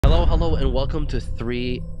Hello, and welcome to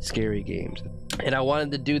 3 Scary Games. And I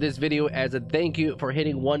wanted to do this video as a thank you for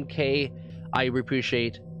hitting 1K. I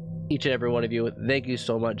appreciate each and every one of you. Thank you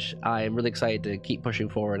so much. I am really excited to keep pushing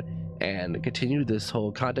forward and continue this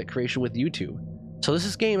whole content creation with YouTube. So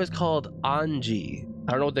this game is called Anji.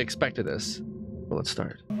 I don't know what to expect of this. Well, let's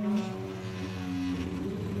start.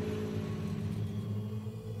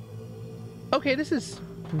 Okay, this is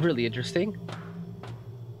really interesting.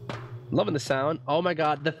 Loving the sound. Oh my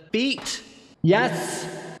god, the feet! Yes!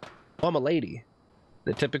 Oh, I'm a lady.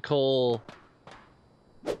 The typical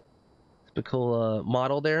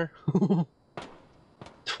model there.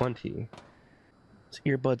 20. These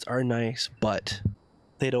earbuds are nice, but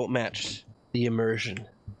they don't match the immersion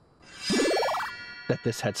that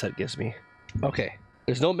this headset gives me. Okay,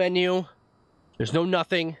 there's no menu. There's no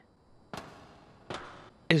nothing.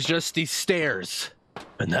 It's just these stairs.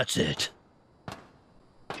 And that's it.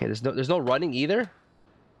 Okay, there's no running either.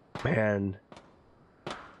 Man,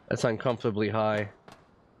 that's uncomfortably high.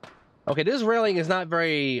 Okay, this railing is not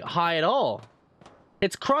very high at all.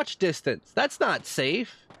 It's crotch distance. That's not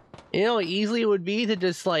safe. You know how easily it would be to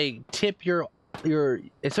just like tip your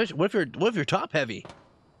especially what if you're top heavy?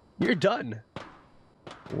 You're done.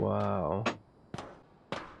 Wow.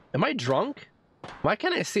 Am I drunk? Why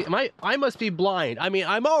can't I see? I must be blind. I mean,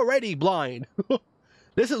 I'm already blind.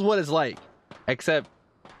 This is what it's like, except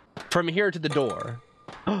from here to the door.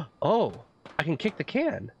 Oh, I can kick the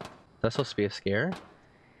can. That's supposed to be a scare.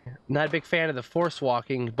 Not a big fan of the force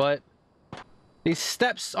walking, but these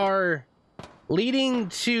steps are leading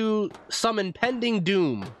to some impending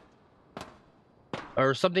doom.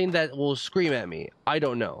 Or something that will scream at me. I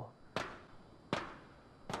don't know.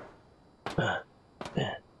 I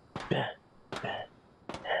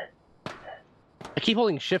keep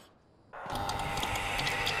holding shift.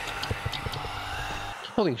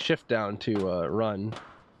 Holding shift down to run.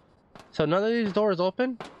 So none of these doors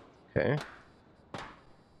open? Okay.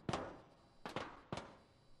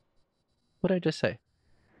 What did I just say?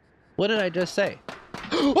 What did I just say?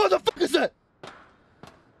 What the fuck is that?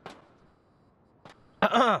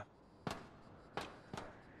 I'm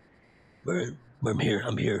here.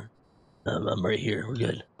 I'm right here. We're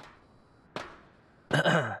good.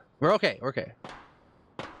 We're okay. We're okay.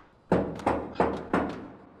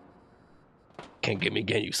 Can't get me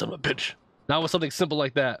again, you son of a bitch. Not with something simple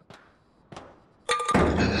like that.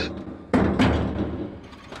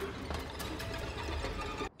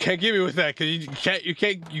 Can't get me with that, cause you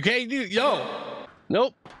can't do. Yo,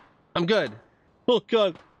 nope, I'm good. Oh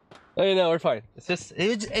god, hey, no, we're fine.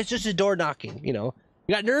 It's just a door knocking. You know,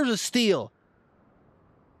 you got nerves of steel.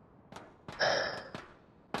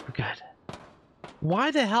 We're good. Why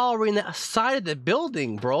the hell are we on the side of the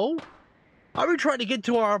building, bro? Are we trying to get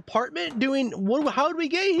to our apartment? Doing what? How did we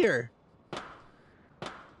get here?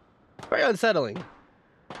 Very unsettling.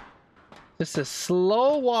 This is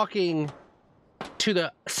slow walking to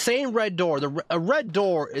the same red door. A red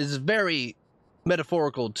door is very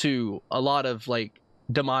metaphorical to a lot of like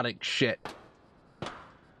demonic shit.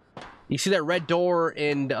 You see that red door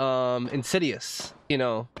in Insidious, you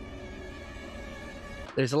know.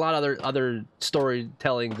 There's a lot of other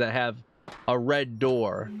storytellings that have a red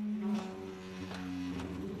door.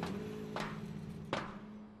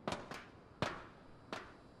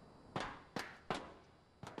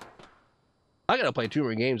 I gotta play 2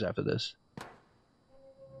 more games after this.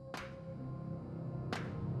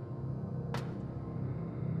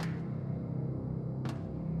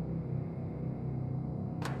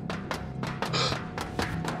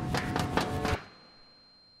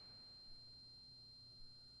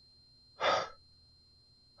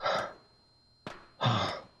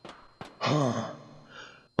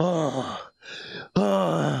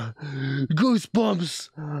 Goosebumps.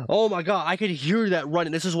 Oh my god, I could hear that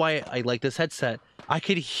running. This is why I like this headset. I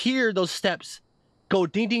could hear those steps go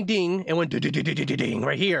ding ding ding and went ding ding ding ding ding ding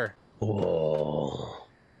right here. Whoa.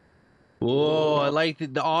 Whoa, I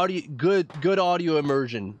like the audio. Good audio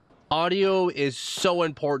immersion. Audio is so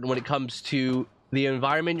important when it comes to the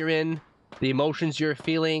environment you're in, the emotions you're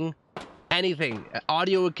feeling, anything.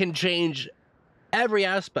 Audio can change every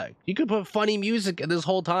aspect. You could put funny music this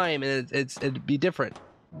whole time and it'd be different.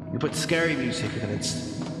 You put scary music and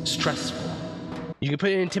it's stressful. You can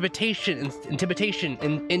put in anticipating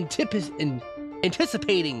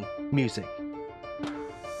music.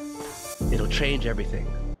 It'll change everything.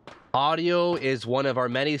 Audio is one of our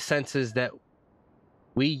many senses that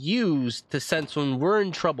we use to sense when we're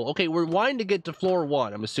in trouble. Okay, we're wanting to get to floor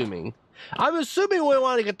 1, I'm assuming. I'm assuming we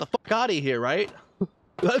want to get the fuck out of here, right?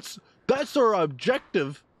 That's our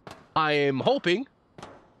objective, I am hoping.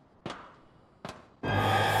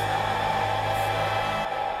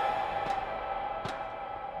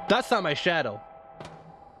 That's not my shadow.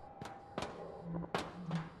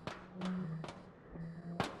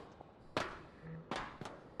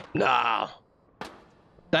 No.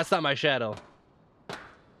 That's not my shadow.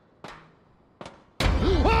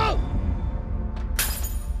 Oh!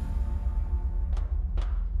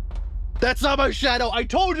 That's not my shadow. I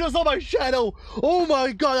told you that's not my shadow. Oh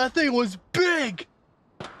my god, that thing was big.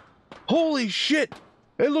 Holy shit.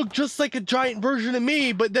 It looked just like a giant version of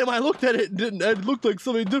me, but then when I looked at it, it looked like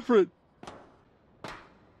something different.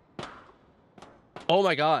 Oh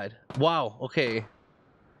my god. Wow, okay.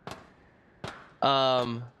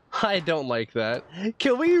 I don't like that.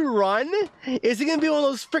 Can we run? Is it gonna be one of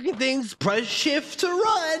those freaking things? Press shift to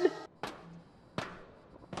run.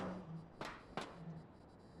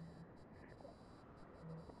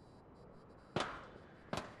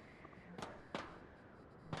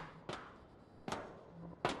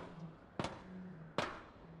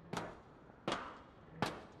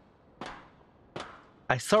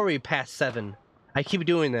 I saw we passed 7. I keep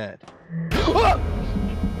doing that. Ah!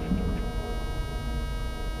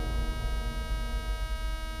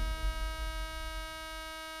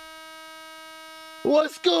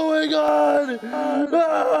 What's going on?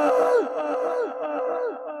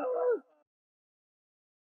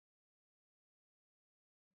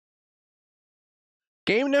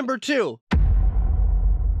 Game number 2.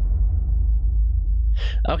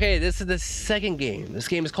 Okay, this is the second game. This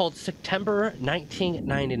game is called September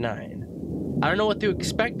 1999. I don't know what to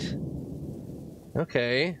expect.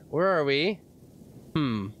 Okay, where are we?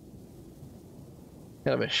 Kind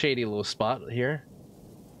of a shady little spot here.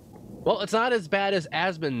 Well, it's not as bad as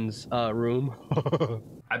Asmon's room.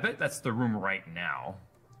 I bet that's the room right now.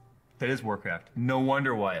 That is Warcraft. No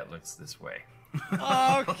wonder why it looks this way.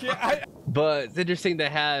 Okay. But it's interesting to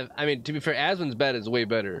have. I mean, to be fair, Asmon's bed is way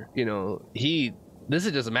better. You know, this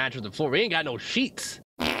is just a mattress on the floor. We ain't got no sheets.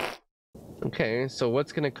 Okay, so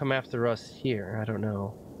what's gonna come after us here? I don't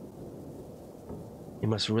know. You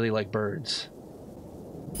must really like birds.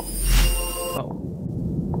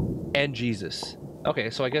 Oh. And Jesus. Okay,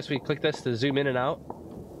 so I guess we click this to zoom in and out.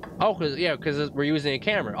 Oh, because we're using a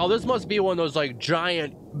camera. Oh, this must be one of those like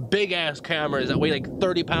giant, big-ass cameras that weigh like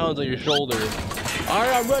 30 pounds on your shoulder. All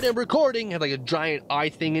right, I'm ready. I'm recording. Have like a giant eye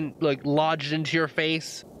thing and like lodged into your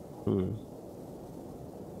face.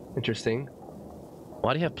 Interesting.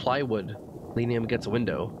 Why do you have plywood leaning up against a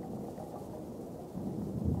window?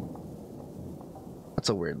 That's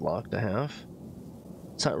a weird lock to have.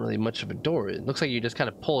 It's not really much of a door. It looks like you just kind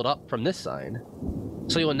of pull it up from this side.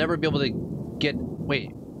 So you'll never be able to get...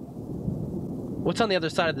 Wait. What's on the other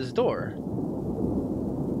side of this door?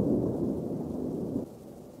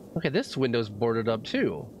 Okay, this window's boarded up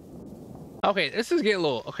too. Okay, this is getting a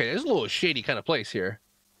little... Okay, this is a little shady kind of place here.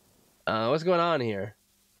 What's going on here?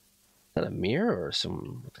 Is that a mirror or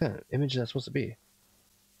some... What kind of image is that supposed to be?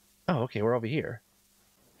 Oh, okay, we're over here.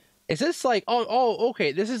 Is this like... Oh,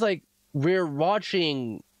 okay, this is like... We're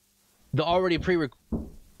watching the already pre-recorded...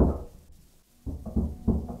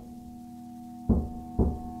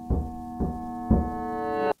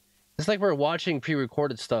 It's like we're watching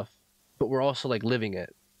pre-recorded stuff, but we're also like living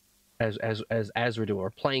it as we're doing. We're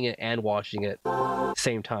playing it and watching it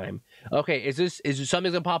same time. Okay, is this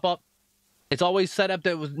something's gonna pop up? It's always set up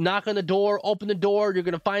that was knock on the door, open the door, you're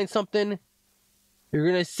gonna find something. You're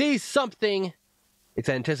gonna see something. It's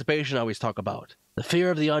anticipation I always talk about. The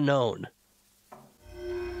fear of the unknown.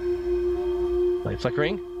 Light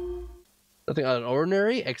flickering. Nothing out of the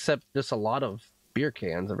ordinary, except just a lot of beer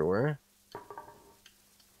cans everywhere.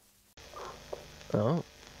 Oh.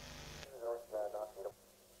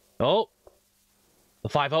 Oh. The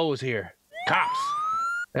 5-0 is here. Cops.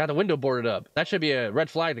 I got the window boarded up. That should be a red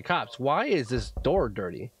flag to cops. Why is this door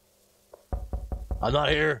dirty? I'm not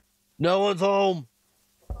here. No one's home.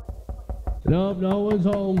 Nope, no one's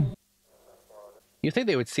home. You think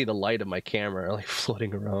they would see the light of my camera like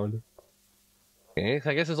floating around? Okay,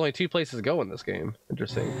 I guess there's only 2 places to go in this game.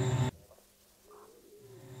 Interesting.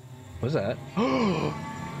 What's that?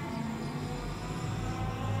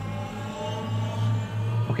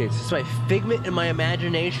 Okay, is this my figment in my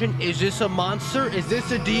imagination? Is this a monster? Is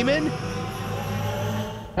this a demon?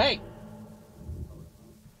 Hey!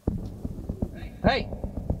 Hey!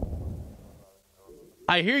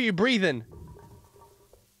 I hear you breathing.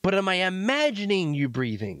 But am I imagining you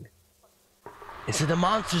breathing? Is it the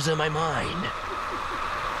monsters in my mind?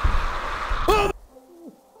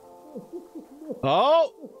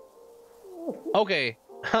 Oh! Okay.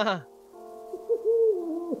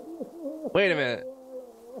 Wait a minute.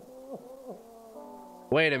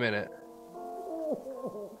 Wait a minute.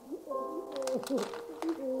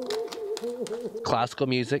 Classical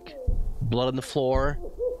music, blood on the floor,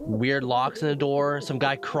 weird locks in the door, some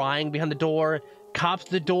guy crying behind the door, cops at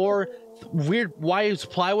the door, weird, why is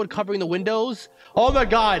plywood covering the windows? Oh my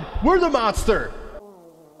god, we're the monster!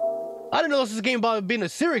 I didn't know this was a game about being a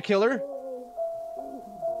serial killer.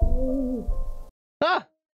 Ah!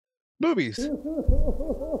 Boobies.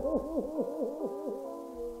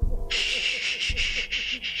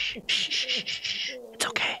 It's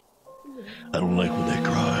okay. I don't like when they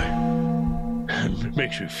cry. It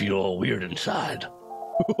makes me feel all weird inside.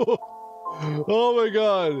 Oh my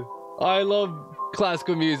god. I love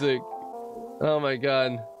classical music. Oh my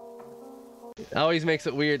god. It always makes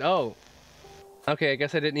it weird. Oh. Okay, I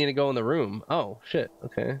guess I didn't need to go in the room. Oh, shit.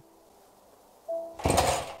 Okay.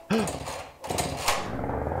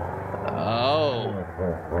 Oh.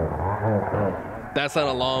 That's not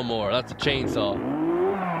a lawnmower. That's a chainsaw.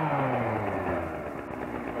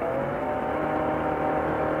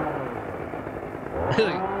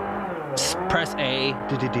 Press A.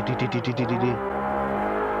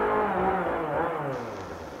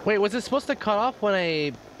 Wait, was it supposed to cut off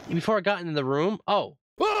when before I got into the room? Oh.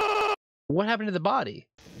 What happened to the body?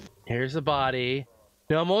 Here's the body.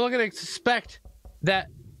 Now I'm only gonna suspect that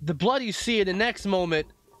the blood you see in the next moment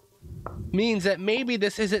means that maybe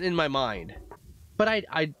this isn't in my mind. But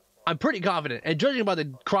I'm pretty confident. And judging by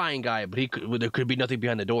the crying guy, but there could be nothing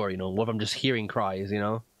behind the door, you know. What if I'm just hearing cries, you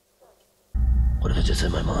know? What if it's just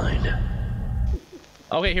in my mind?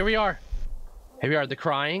 Okay, here we are. Here we are. The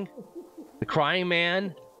crying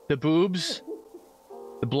man, the boobs,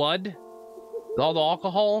 the blood, all the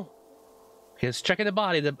alcohol. Okay, let's check in the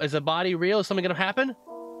body. Is the body real? Is something gonna happen? Is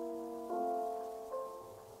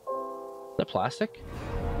that plastic?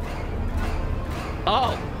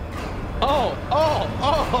 Oh! Oh! Oh!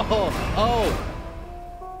 Oh! Oh!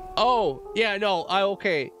 Oh! Yeah, no,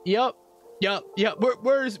 okay. Yep.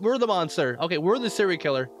 We're the monster. Okay, we're the serial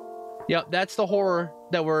killer. Yep, that's the horror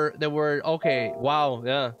that we're okay. Wow,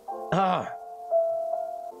 yeah. Ah.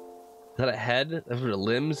 Is that a head? Those are the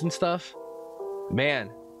limbs and stuff?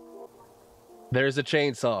 Man. There's a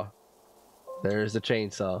chainsaw. There's the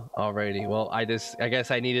chainsaw. Alrighty. Well, I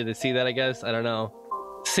guess I needed to see that, I guess. I don't know.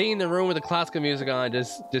 Seeing the room with the classical music on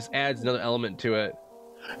just adds another element to it.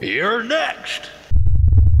 You're next!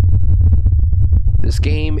 This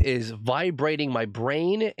game is vibrating my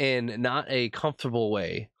brain in not a comfortable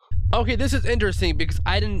way. Okay, this is interesting because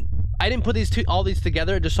I didn't put all these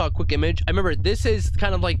together. I just saw a quick image. I remember this is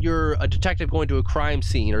kind of like you're a detective going to a crime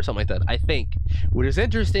scene or something like that, I think. Which is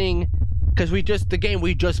interesting because the game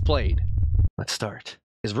we just played. Let's start.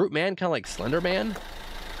 Is Rootman kind of like Slender Man?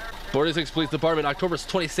 46 Police Department, October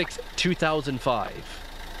 26, 2005.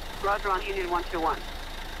 Roger on Union 121.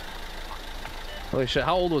 Holy shit,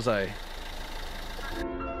 how old was I?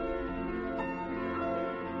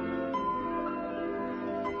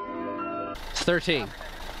 It's 13.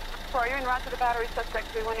 So are you in route to the battery suspect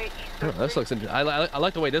 318? Oh, this looks interesting. I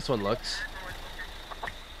like the way this one looks.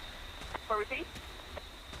 For repeat?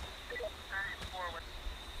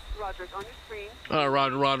 Roger's on your screen.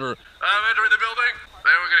 Roger. I'm entering the building.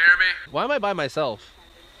 Anyone can hear me? Why am I by myself?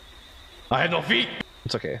 I have no feet.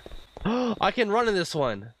 It's okay. I can run in this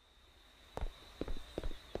one.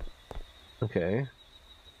 Okay.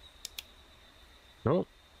 No,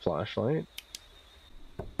 flashlight.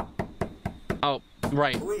 Oh,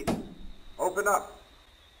 right. Please, open up.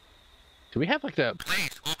 Do we have like the?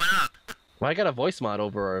 Please, open up. Well, I got a voice mod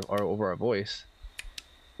over our voice.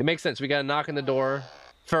 It makes sense. We gotta knock on the door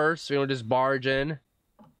first. We don't just barge in.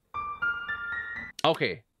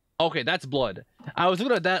 Okay, that's blood. I was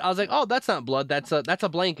looking at that. I was like, oh, that's not blood. That's a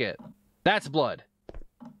blanket. That's blood.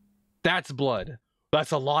 That's blood.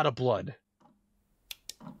 That's a lot of blood.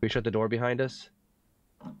 We shut the door behind us.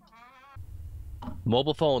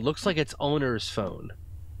 Mobile phone looks like its owner's phone.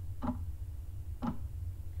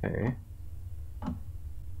 Okay.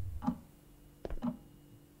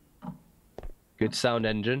 Good sound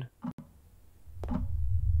engine.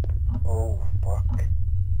 Oh, fuck.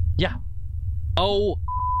 Yeah. Oh,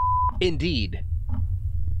 indeed.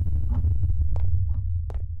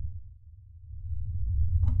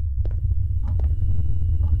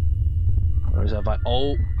 Where's that vibe?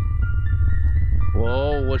 Oh.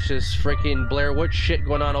 Whoa, what's this freaking Blair Witch shit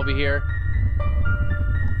going on over here?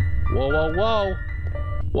 Whoa.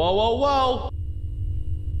 Whoa.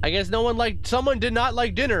 I guess someone did not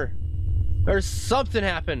like dinner. Or something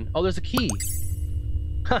happened. Oh, there's a key.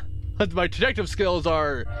 Huh. My detective skills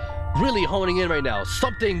are really honing in right now.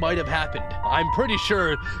 Something might have happened. I'm pretty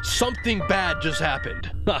sure something bad just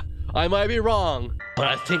happened. I might be wrong, but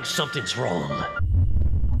I think something's wrong.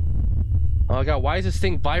 Oh god, why does this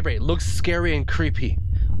thing vibrate? It looks scary and creepy.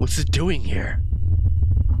 What's it doing here?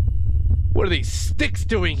 What are these sticks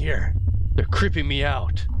doing here? They're creeping me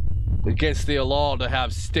out. Against the law to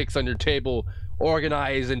have sticks on your table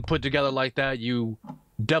organized and put together like that, you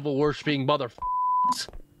devil-worshipping motherfuckers.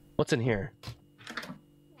 What's in here?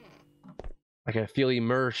 Like I feel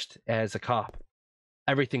immersed as a cop.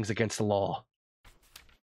 Everything's against the law.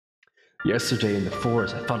 Yesterday in the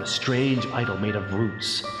forest, I found a strange idol made of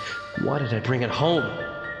roots. Why did I bring it home?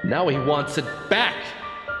 Now he wants it back.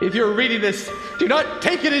 If you're reading this, do not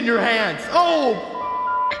take it in your hands. Oh!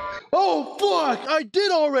 Oh, fuck! I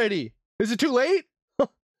did already! Is it too late?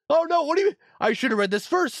 Oh no, what do you mean? I should have read this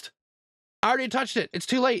first. I already touched it. It's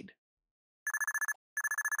too late.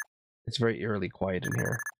 It's very eerily quiet in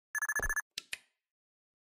here.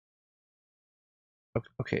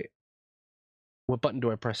 Okay. What button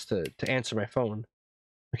do I press to answer my phone?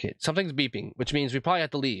 Okay, something's beeping, which means we probably have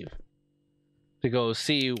to leave to go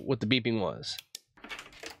see what the beeping was.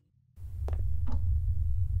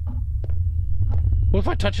 What if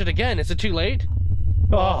I touch it again? Is it too late?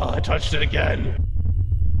 Oh, I touched it again.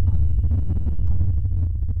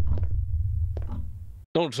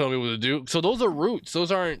 Don't tell me what to do. So those are roots. Those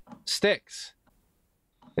aren't sticks.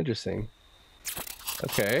 Interesting.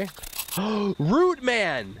 Okay.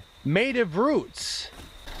 Rootman! Made of roots.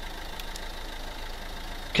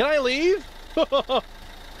 Can I leave?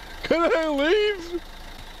 Can I leave?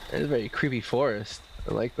 It's a very creepy forest.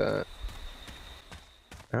 I like that.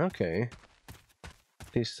 Okay.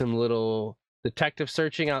 There's some little detective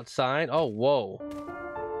searching outside. Oh, whoa.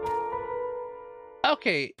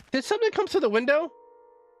 Okay, did something come through the window?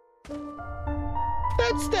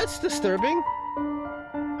 That's disturbing.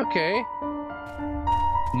 Okay.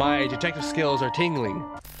 My detective skills are tingling.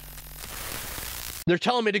 They're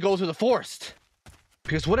telling me to go through the forest.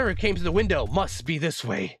 Because whatever came through the window must be this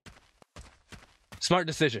way. Smart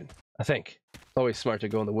decision, I think. Always smart to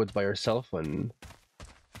go in the woods by yourself when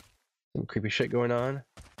some creepy shit going on.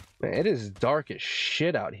 Man, it is dark as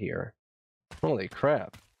shit out here. Holy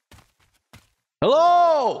crap.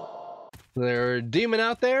 Hello! Is there a demon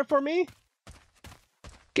out there for me?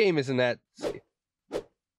 Game isn't that safe.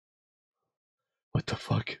 What the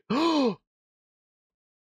fuck?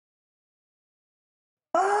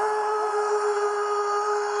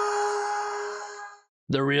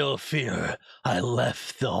 The real fear. I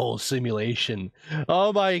left the whole simulation.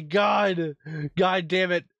 Oh my god. God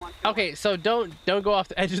damn it. Okay, so don't go off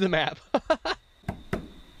the edge of the map.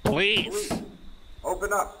 Please.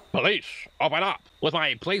 Open up. Police, open up. With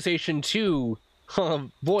my PlayStation 2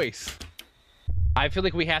 voice. I feel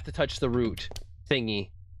like we have to touch the root thingy.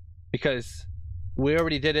 Because we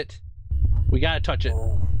already did it. We gotta touch it.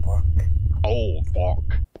 Oh, fuck. Oh,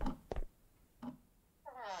 fuck.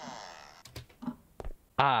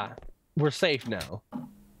 Ah, we're safe now.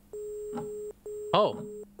 Oh.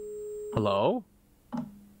 Hello?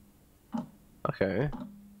 Okay.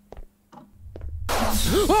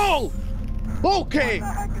 Oh! Okay! What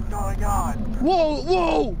the heck is going on? Whoa,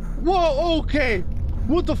 whoa! Whoa, okay!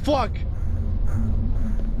 What the fuck?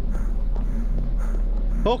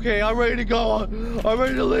 Okay, I'm ready to go. I'm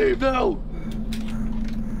ready to leave now.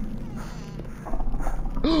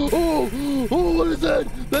 Oh, what is that?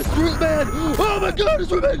 That's Rootman! Oh my god,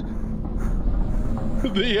 it's Rootman!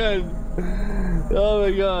 The end. Oh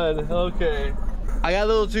my god, okay. I got a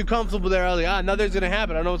little too comfortable there. I was like, nothing's gonna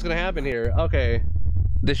happen. I don't know what's gonna happen here. Okay.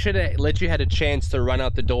 This should have let you had a chance to run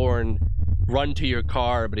out the door and run to your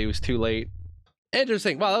car, but it was too late.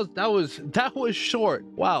 Interesting. Wow, that was short.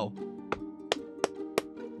 Wow.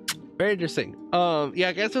 Very interesting. Yeah,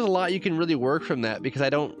 I guess there's a lot you can really work from that because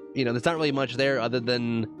I don't, there's not really much there other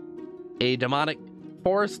than a demonic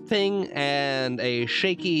forest thing and a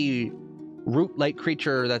shaky root-like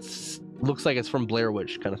creature that's looks like it's from Blair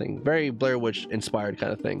Witch kind of thing. Very Blair Witch inspired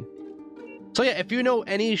kind of thing. So yeah, if you know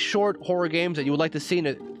any short horror games that you would like to see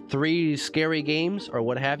in 3 scary games or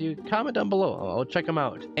what have you, comment down below. I'll check them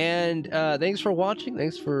out. And thanks for watching.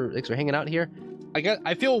 Thanks for hanging out here.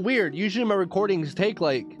 I feel weird. Usually my recordings take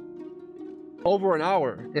like over an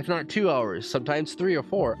hour, if not 2 hours, sometimes 3 or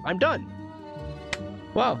 4. I'm done.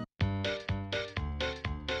 Wow.